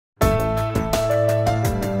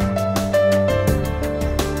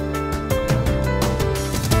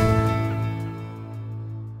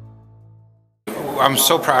I'm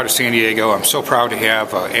so proud of San Diego. I'm so proud to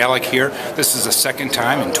have ALEC here. This is the second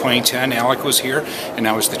time. In 2010, ALEC was here, and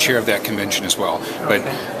I was the chair of that convention as well. But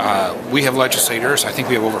we have legislators. I think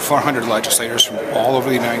we have over 400 legislators from all over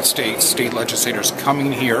the United States, state legislators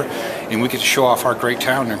coming here, and we get to show off our great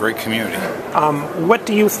town and a great community. What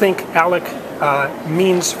do you think ALEC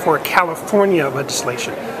means for California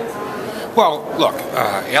legislation? Well, look,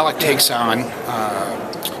 ALEC takes on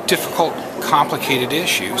difficult, complicated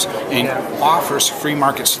issues and offers free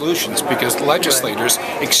market solutions because legislators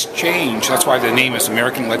exchange. That's why the name is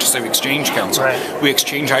American Legislative Exchange Council. We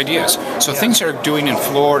exchange ideas. So things they're doing in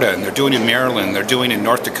Florida and they're doing in Maryland, they're doing in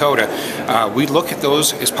North Dakota, we look at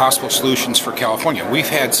those as possible solutions for California. We've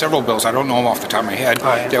had several bills, I don't know them off the top of my head,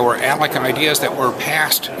 that were ALEC ideas that were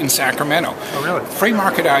passed in Sacramento. Oh, really? Free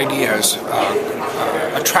market ideas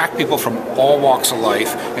attract people from all walks of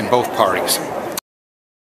life in both parties.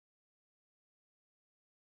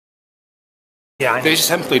 They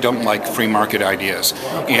simply don't like free market ideas,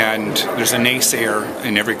 and there's a naysayer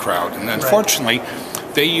in every crowd. And unfortunately,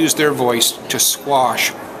 they use their voice to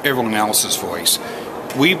squash everyone else's voice.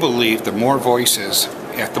 We believe the more voices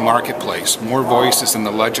at the marketplace, more voices in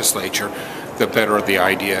the legislature, the better the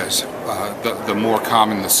ideas, the more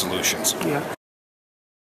common the solutions.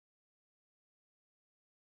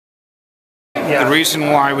 The reason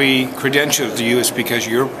why we credentialed you is because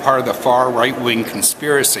you're part of the far right-wing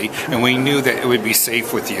conspiracy, and we knew that it would be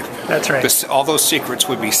safe with you. That's right. All those secrets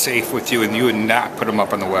would be safe with you, and you would not put them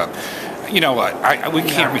up on the web. You know what? We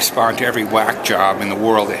can't respond to every whack job in the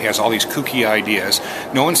world that has all these kooky ideas.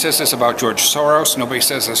 No one says this about George Soros. Nobody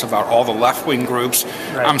says this about all the left-wing groups.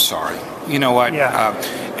 I'm sorry. You know what?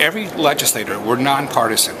 Every legislator, we're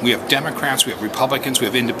nonpartisan. We have Democrats, we have Republicans, we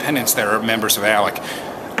have independents that are members of ALEC.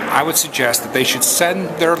 I would suggest that they should send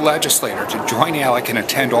their legislator to join ALEC and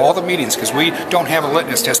attend all the meetings because we don't have a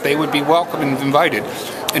litmus test. They would be welcome and invited.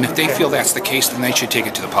 And if they feel that's the case, then they should take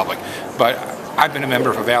it to the public. But I've been a member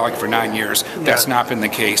of ALEC for 9 years. That's not been the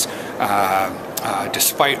case.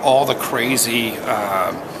 Despite all the crazy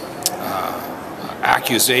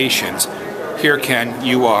accusations, here, Ken,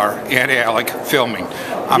 you are at ALEC filming.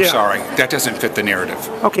 I'm sorry, that doesn't fit the narrative.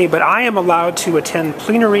 Okay, but I am allowed to attend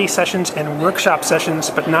plenary sessions and workshop sessions,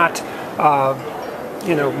 but not,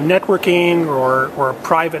 networking or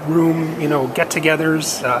private room,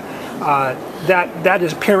 get-togethers. That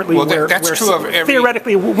is apparently where true of every,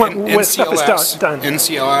 theoretically when stuff is done.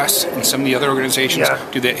 NCLS and some of the other organizations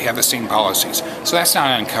do they have the same policies. So that's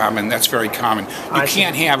not uncommon. That's very common. You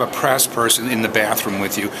can't have a press person in the bathroom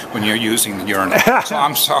with you when you're using the urinal. So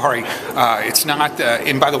I'm sorry, it's not.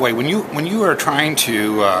 And by the way, when you are trying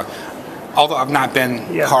to although I've not been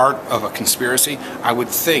part of a conspiracy, I would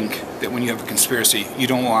think that when you have a conspiracy, you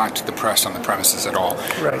don't want the press on the premises at all.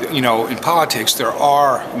 You know, in politics, there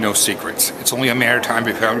are no secrets. It's only a matter of time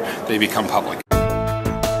before they become public.